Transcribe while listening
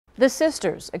The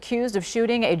sisters accused of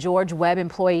shooting a George Webb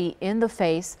employee in the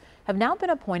face have now been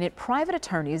appointed private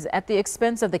attorneys at the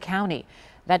expense of the county.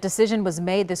 That decision was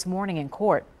made this morning in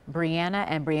court. Brianna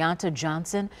and Brianta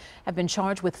Johnson have been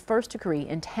charged with first-degree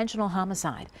intentional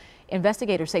homicide.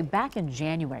 Investigators say back in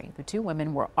January, the two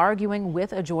women were arguing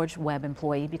with a George Webb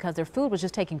employee because their food was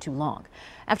just taking too long.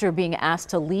 After being asked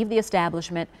to leave the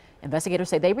establishment, investigators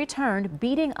say they returned,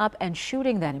 beating up and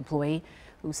shooting that employee,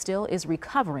 who still is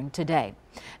recovering today.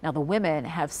 Now, the women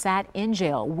have sat in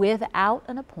jail without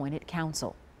an appointed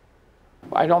counsel.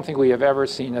 I don't think we have ever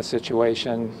seen a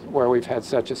situation where we've had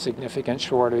such a significant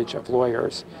shortage of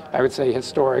lawyers. I would say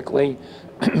historically,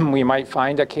 we might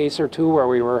find a case or two where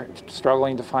we were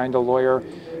struggling to find a lawyer,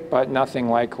 but nothing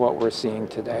like what we're seeing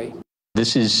today.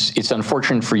 It's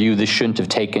unfortunate for you. This shouldn't have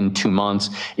taken 2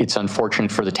 months. It's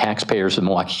unfortunate for the taxpayers of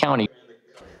Milwaukee County.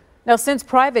 Now, since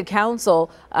private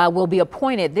counsel will be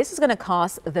appointed, this is going to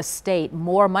cost the state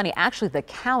more money, actually the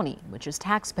county, which is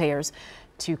taxpayers,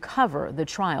 to cover the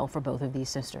trial for both of these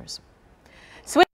sisters.